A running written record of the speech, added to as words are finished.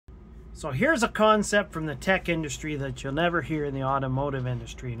So here's a concept from the tech industry that you'll never hear in the automotive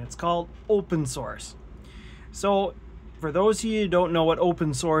industry, and it's called open source. So for those of you who don't know what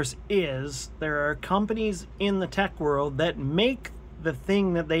open source is, there are companies in the tech world that make the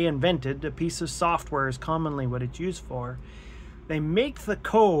thing that they invented. A piece of software is commonly what it's used for. They make the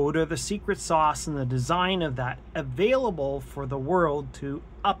code or the secret sauce and the design of that available for the world to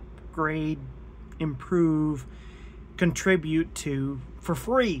upgrade, improve, contribute to for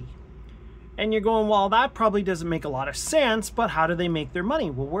free. And you're going, well, that probably doesn't make a lot of sense, but how do they make their money?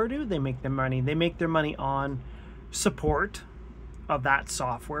 Well, where do they make their money? They make their money on support of that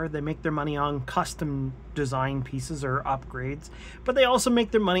software. They make their money on custom design pieces or upgrades, but they also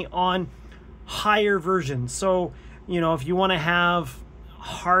make their money on higher versions. So, if you want to have a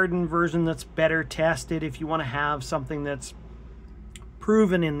hardened version that's better tested, if you want to have something that's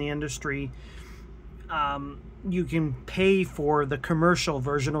proven in the industry, you can pay for the commercial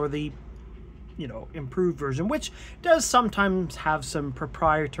version or the improved version, which does sometimes have some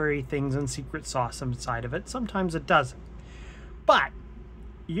proprietary things and secret sauce inside of it. Sometimes it doesn't. But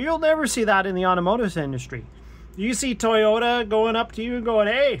you'll never see that in the automotive industry. You see Toyota going up to you and going,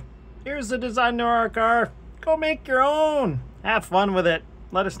 hey, here's the design of our car. Go make your own. Have fun with it.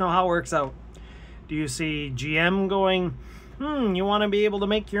 Let us know how it works out. Do you see GM going, you want to be able to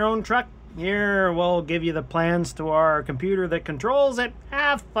make your own truck? Here, we'll give you the plans to our computer that controls it.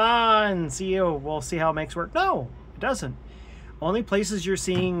 Have fun. We'll see how it makes work. No, it doesn't. Only places you're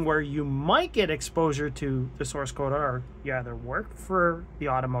seeing where you might get exposure to the source code are you either work for the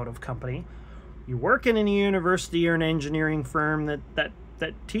automotive company, you work in a university or an engineering firm that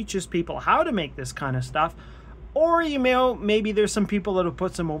teaches people how to make this kind of stuff, or maybe there's some people that have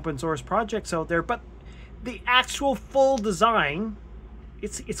put some open source projects out there, but the actual full design,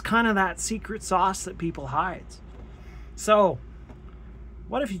 it's kind of that secret sauce that people hide. So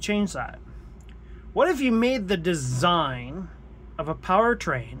what if you change that? What if you made the design of a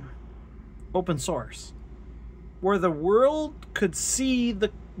powertrain open source, where the world could see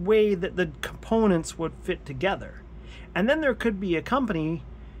the way that the components would fit together? And then there could be a company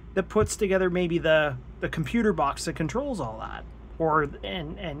that puts together maybe the computer box that controls all that, or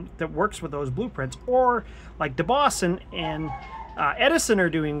and that works with those blueprints, or like DeBoss and Edison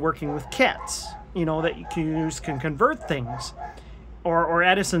are working with kits, that you can convert things, or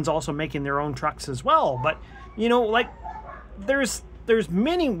Edison's also making their own trucks as well. But there's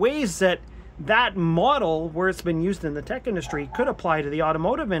many ways that model, where it's been used in the tech industry, could apply to the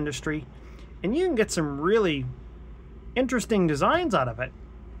automotive industry, and you can get some really interesting designs out of it.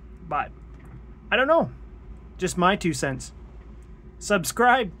 But I don't know, just my 2 cents.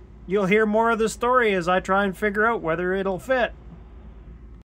 Subscribe. You'll hear more of the story as I try and figure out whether it'll fit.